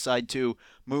Kraft decide to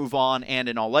move on and,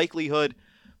 in all likelihood,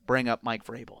 bring up Mike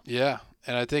Vrabel. Yeah,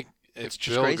 and I think if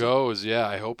Bill crazy. goes,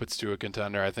 I hope it's to a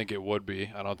contender. I think it would be.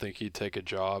 I don't think he'd take a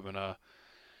job in a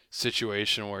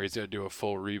situation where he's going to do a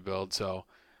full rebuild. So,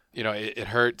 it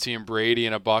hurt seeing Brady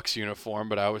in a Bucs uniform,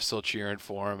 but I was still cheering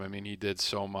for him. I mean, he did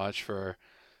so much for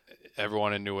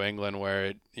everyone in New England where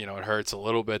it hurts a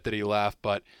little bit that he left,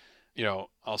 but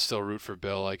I'll still root for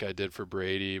Bill like I did for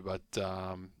Brady, but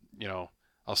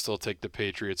I'll still take the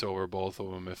Patriots over both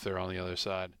of them if they're on the other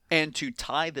side. And to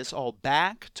tie this all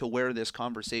back to where this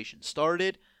conversation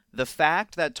started, the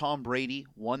fact that Tom Brady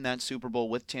won that Super Bowl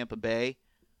with Tampa Bay,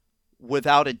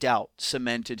 without a doubt,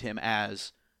 cemented him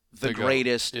as the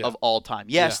greatest of all time.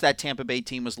 Yes, that Tampa Bay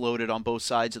team was loaded on both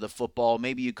sides of the football.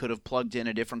 Maybe you could have plugged in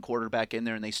a different quarterback in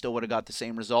there and they still would have got the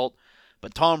same result.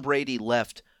 But Tom Brady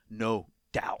left no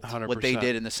doubt 100%. what they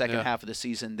did in the second half of the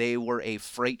season. They were a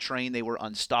freight train. They were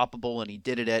unstoppable, and he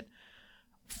did it at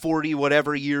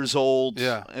 40-whatever years old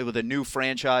with a new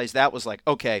franchise. That was like,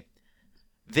 okay,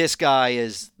 this guy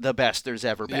is the best there's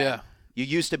ever been. Yeah. You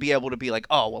used to be able to be like,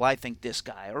 oh, well, I think this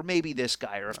guy, or maybe this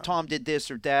guy, or if Tom did this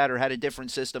or that, or had a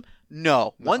different system.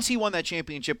 No. Once he won that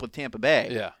championship with Tampa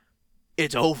Bay,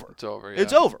 it's over. It's over,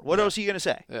 It's over. What else are you going to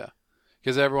say? Yeah.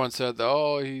 Because everyone said,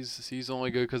 he's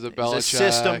only good because of Belichick. He's a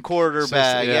system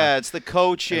quarterback. It's the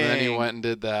coaching. And then he went and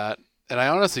did that. And I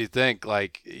honestly think,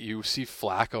 you see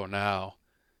Flacco now,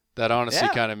 that honestly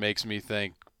kind of makes me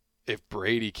think if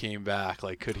Brady came back,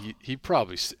 could he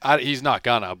probably – he's not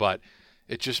gonna, but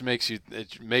it just makes me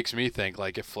think,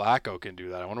 if Flacco can do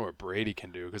that, I wonder what Brady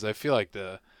can do. Because I feel like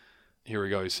here we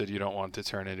go. You said you don't want to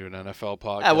turn into an NFL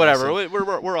podcast. Whatever.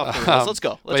 We're off the rails. Let's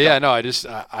go.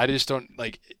 I just don't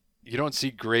you don't see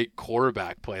great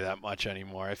quarterback play that much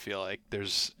anymore. I feel like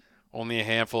there's only a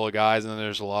handful of guys, and then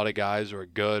there's a lot of guys who are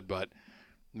good but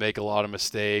make a lot of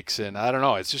mistakes. And I don't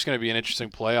know. It's just going to be an interesting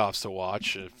playoffs to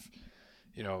watch. If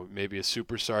maybe a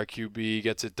superstar QB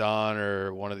gets it done,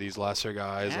 or one of these lesser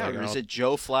guys. Or is it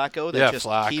Joe Flacco that just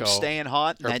keeps staying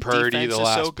hot? And or that Purdy, defense the is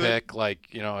last so good? pick.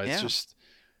 It's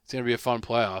going to be a fun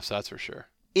playoffs. That's for sure.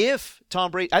 If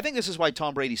Tom Brady, I think this is why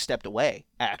Tom Brady stepped away.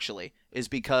 Actually, is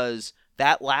because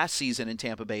that last season in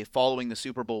Tampa Bay, following the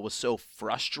Super Bowl, was so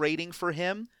frustrating for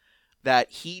him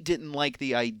that he didn't like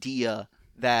the idea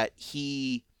that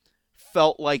he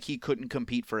felt like he couldn't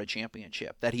compete for a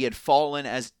championship, that he had fallen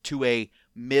as to a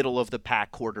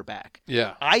middle-of-the-pack quarterback.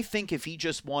 Yeah. I think if he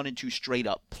just wanted to straight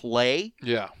up play,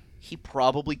 he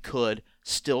probably could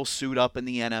still suit up in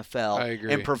the NFL I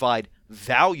agree. and provide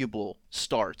valuable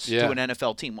starts to an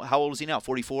NFL team. How old is he now?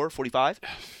 44, 45?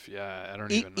 Yeah, I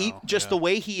don't even know. Just the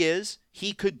way he is,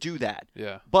 he could do that.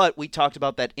 Yeah. But we talked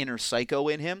about that inner psycho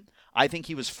in him. I think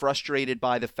he was frustrated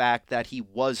by the fact that he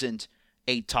wasn't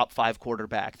a top 5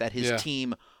 quarterback, that his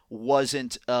team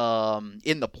wasn't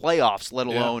in the playoffs, let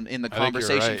alone in the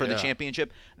conversation for the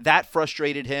championship. That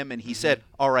frustrated him, and he said,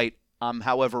 all right, I'm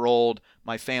however old,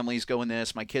 my family's going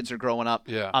this, my kids are growing up,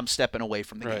 I'm stepping away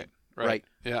from the game. Right.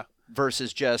 Yeah.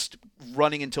 Versus just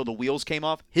running until the wheels came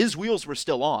off. His wheels were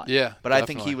still on. Yeah, but definitely. I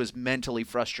think he was mentally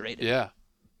frustrated. Yeah.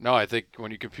 No, I think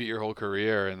when you compete your whole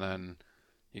career and then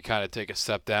you kind of take a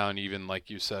step down, even like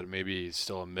you said, maybe he's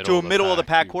still a middle of the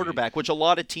pack quarterback, which a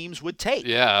lot of teams would take.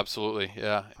 Yeah, absolutely.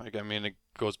 Yeah. Like, I mean, it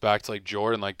goes back to like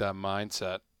Jordan, like that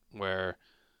mindset where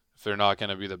if they're not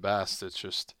going to be the best, it's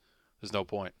just there's no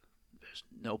point. There's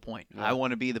no point. Yeah. I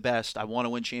want to be the best. I want to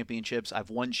win championships. I've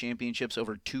won championships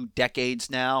over 2 decades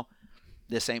now.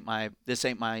 This ain't my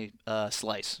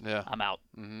slice. Yeah. I'm out.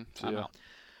 Mm-hmm. I'm out.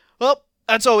 Well,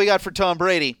 that's all we got for Tom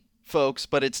Brady, folks,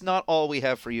 but it's not all we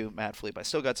have for you, Matt Filipe. I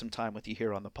still got some time with you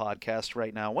here on the podcast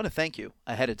right now. I want to thank you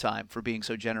ahead of time for being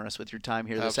so generous with your time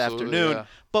here this afternoon. Yeah.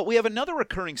 But we have another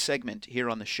recurring segment here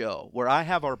on the show where I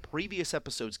have our previous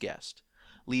episode's guest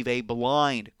leave a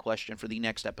blind question for the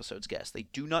next episode's guest. They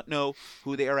do not know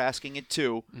who they are asking it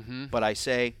to, but I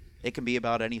say it can be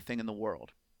about anything in the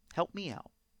world. Help me out.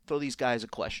 Throw these guys a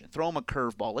question. Throw them a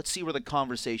curveball. Let's see where the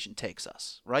conversation takes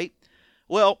us, right?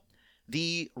 Well,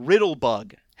 the riddle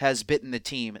bug has bitten the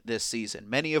team this season.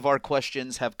 Many of our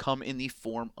questions have come in the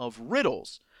form of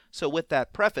riddles. So with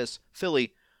that preface,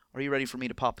 Philly, are you ready for me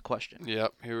to pop the question?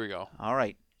 Yep, here we go. All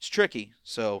right. It's tricky,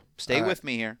 so stay with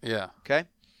me here. Yeah. Okay?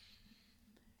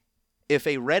 If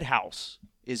a red house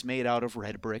is made out of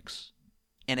red bricks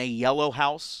and a yellow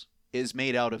house is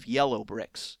made out of yellow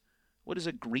bricks, what is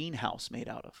a greenhouse made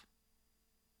out of?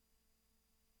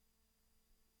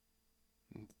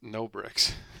 No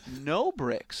bricks. No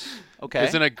bricks. Okay.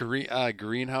 Isn't a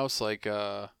greenhouse like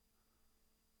a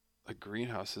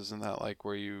greenhouse? Isn't that like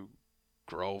where you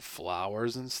grow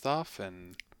flowers and stuff?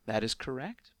 And that is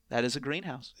correct. That is a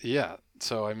greenhouse. Yeah.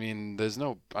 So I mean,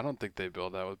 I don't think they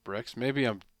build that with bricks. Maybe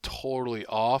I'm totally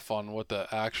off on what the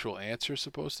actual answer is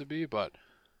supposed to be, but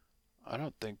I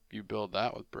don't think you build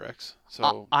that with bricks.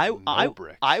 So no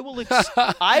bricks. I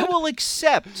will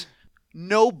accept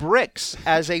no bricks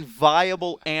as a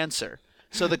viable answer.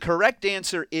 So the correct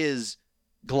answer is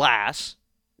glass.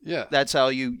 Yeah. That's how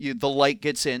the light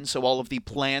gets in, so all of the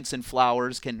plants and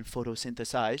flowers can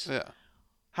photosynthesize. Yeah.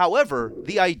 However,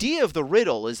 the idea of the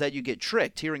riddle is that you get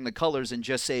tricked hearing the colors and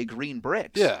just say green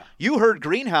bricks. Yeah. You heard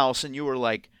greenhouse and you were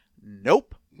like,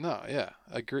 nope. No, yeah,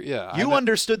 I agree. Yeah, you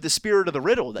understood the spirit of the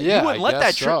riddle. That yeah, you wouldn't let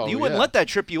that trip. You wouldn't let that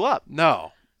trip you up.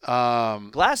 No.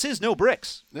 Glass is no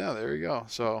bricks. Yeah, there you go.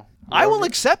 So I will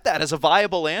accept that as a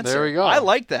viable answer. There we go. I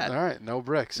like that. All right, no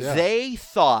bricks. Yeah. They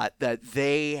thought that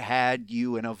they had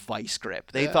you in a vice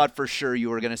grip. They thought for sure you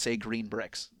were going to say green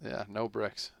bricks. Yeah, no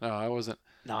bricks. No, I wasn't.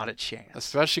 Not a chance.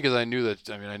 Especially because I knew that.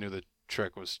 I mean, I knew the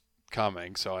trick was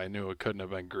coming, so I knew it couldn't have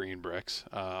been green bricks.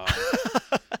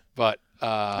 But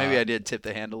maybe I did tip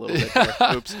the hand a little bit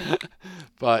there. Oops.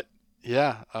 But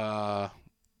yeah,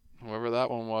 whoever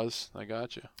that one was, I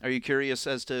got you. Are you curious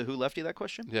as to who left you that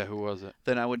question? Yeah, who was it?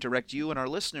 Then I would direct you and our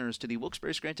listeners to the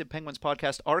Wilkes-Barre Scranton Penguins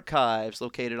podcast archives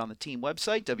located on the team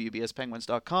website,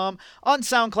 wbspenguins.com, on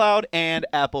SoundCloud and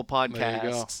Apple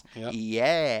Podcasts. There you go.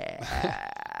 Yep.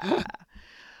 Yeah.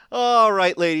 All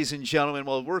right, ladies and gentlemen.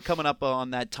 Well, we're coming up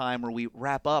on that time where we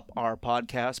wrap up our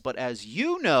podcast. But as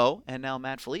you know, and now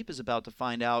Matt Filipe is about to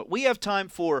find out, we have time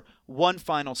for one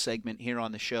final segment here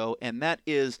on the show, and that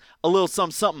is a little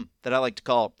something that I like to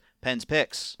call Penn's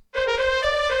Picks.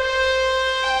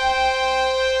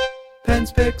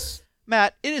 Penn's Picks.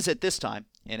 Matt, it is at this time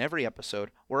in every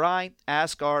episode where I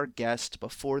ask our guest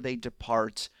before they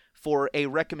depart for a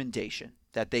recommendation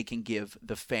that they can give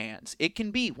the fans. It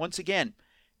can be, once again,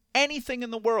 anything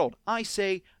in the world. I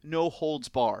say no holds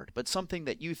barred, but something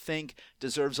that you think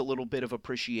deserves a little bit of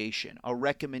appreciation, a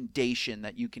recommendation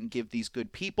that you can give these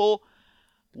good people.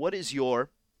 What is your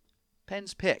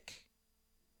Penn's pick?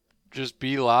 Just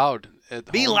be loud.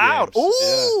 Be loud. Games.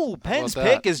 Ooh, yeah. Penn's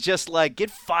pick is just like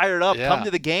get fired up, come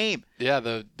to the game. Yeah,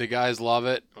 the guys love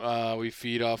it. We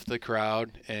feed off the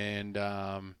crowd, and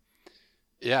I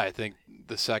think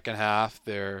the second half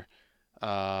they're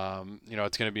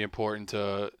it's going to be important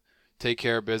to take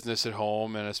care of business at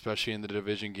home, and especially in the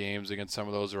division games against some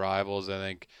of those rivals. I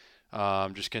think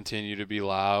just continue to be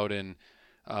loud and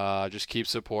just keep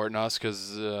supporting us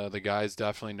because the guys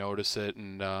definitely notice it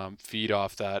and feed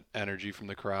off that energy from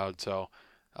the crowd. So,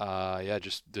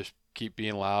 just keep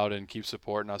being loud and keep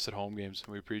supporting us at home games.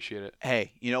 We appreciate it.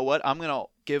 Hey, you know what? I'm going to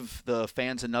give the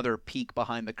fans another peek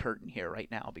behind the curtain here right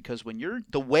now, because when you're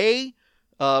the way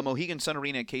Mohegan Sun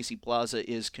Arena at Casey Plaza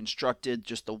is constructed,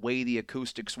 just the way the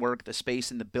acoustics work, the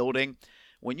space in the building,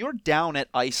 when you're down at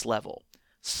ice level,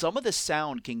 some of the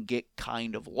sound can get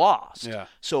kind of lost. Yeah.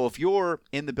 So if you're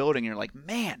in the building and you're like,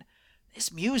 man,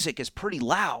 this music is pretty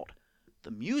loud,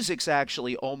 the music's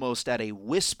actually almost at a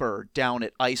whisper down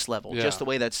at ice level, just the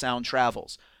way that sound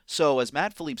travels. So as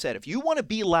Matt Filipe said, if you want to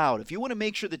be loud, if you want to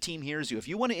make sure the team hears you, if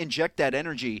you want to inject that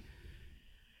energy,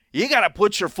 you got to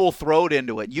put your full throat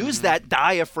into it. Use that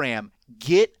diaphragm.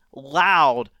 Get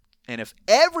loud. And if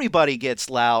everybody gets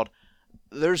loud,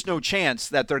 there's no chance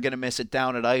that they're going to miss it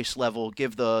down at ice level.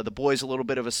 Give the boys a little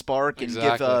bit of a spark and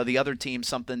give the other team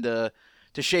something to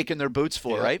shake in their boots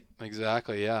for, right?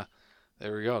 Exactly, yeah.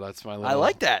 There we go. That's my little... I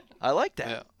like that.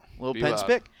 Yeah. Little Penn's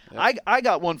pick. Yep. I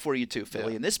got one for you too,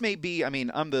 Philly. And this may be,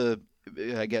 I'm the,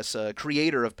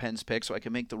 creator of Penn's pick, so I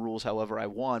can make the rules however I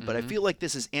want. But I feel like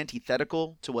this is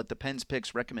antithetical to what the Penn's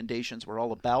picks recommendations were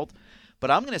all about.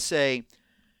 But I'm going to say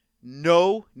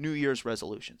no New Year's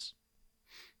resolutions.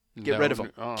 Get rid of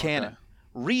them. Canon. Okay.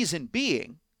 Reason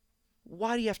being,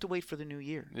 why do you have to wait for the new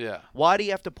year? Yeah. Why do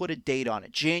you have to put a date on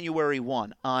it? January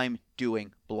 1, I'm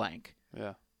doing blank.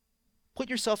 Yeah. Put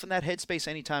yourself in that headspace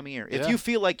any time of year. If you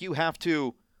feel like you have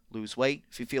to lose weight,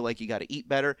 if you feel like you got to eat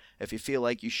better, if you feel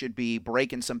like you should be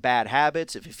breaking some bad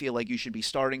habits, if you feel like you should be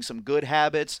starting some good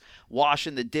habits,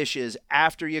 washing the dishes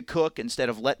after you cook instead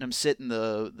of letting them sit in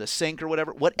the sink or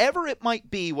whatever it might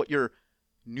be, what your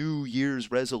New Year's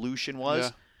resolution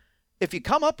was, if you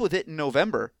come up with it in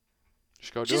November,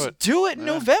 just do it in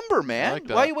November, man. Like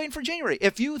why are you waiting for January?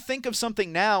 If you think of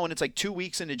something now and it's like 2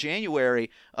 weeks into January,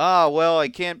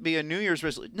 I can't be a New Year's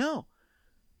resolution. No.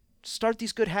 Start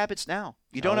these good habits now.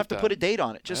 You don't have to put a date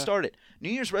on it. Just start it. New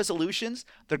Year's resolutions,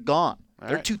 they're gone.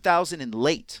 They're 2000 and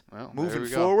late. Well, moving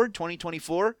forward,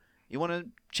 2024, you want to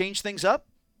change things up?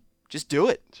 Just do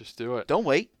it. Just do it. Don't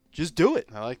wait. Just do it.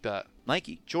 I like that.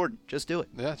 Nike, Jordan, just do it.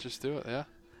 Yeah, just do it. Yeah.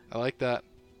 I like that.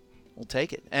 We'll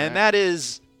take it. And that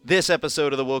is this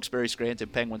episode of the Wilkes-Barre Scranton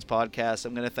Penguins podcast.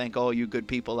 I'm going to thank all you good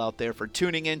people out there for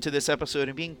tuning into this episode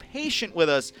and being patient with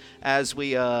us as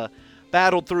we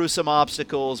battled through some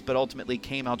obstacles, but ultimately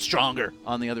came out stronger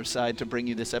on the other side to bring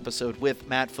you this episode with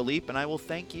Matt Filipe. And I will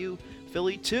thank you,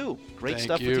 Philly, too. Great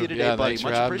stuff with you today, buddy. Thanks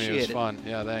Much for appreciated. It was fun.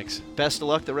 Yeah, thanks. Best of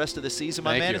luck the rest of the season,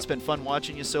 my man. You. It's been fun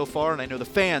watching you so far, and I know the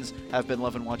fans have been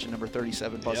loving watching number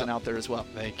 37 buzzing out there as well.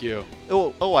 Thank you.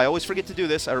 Oh, I always forget to do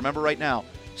this. I remember right now.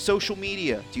 Social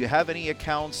media. Do you have any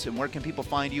accounts, and where can people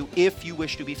find you if you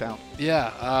wish to be found?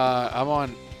 Yeah, I'm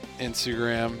on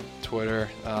Instagram, Twitter.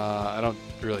 I don't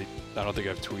think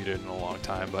I've tweeted in a long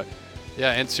time, but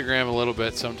yeah, Instagram a little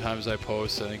bit. Sometimes I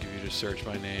post. I think if you just search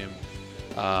my name,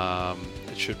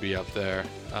 it should be up there.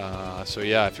 So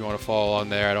yeah, if you want to follow on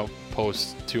there, I don't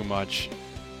post too much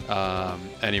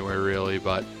anywhere really,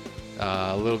 but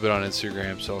a little bit on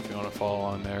Instagram. So if you want to follow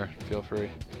on there, feel free.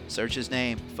 Search his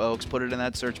name, folks. Put it in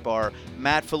that search bar.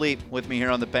 Matt Filipe with me here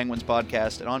on the Penguins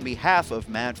podcast. And on behalf of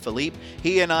Matt Filipe,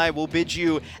 he and I will bid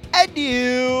you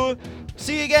adieu.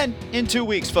 See you again in 2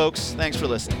 weeks, folks. Thanks for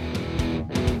listening.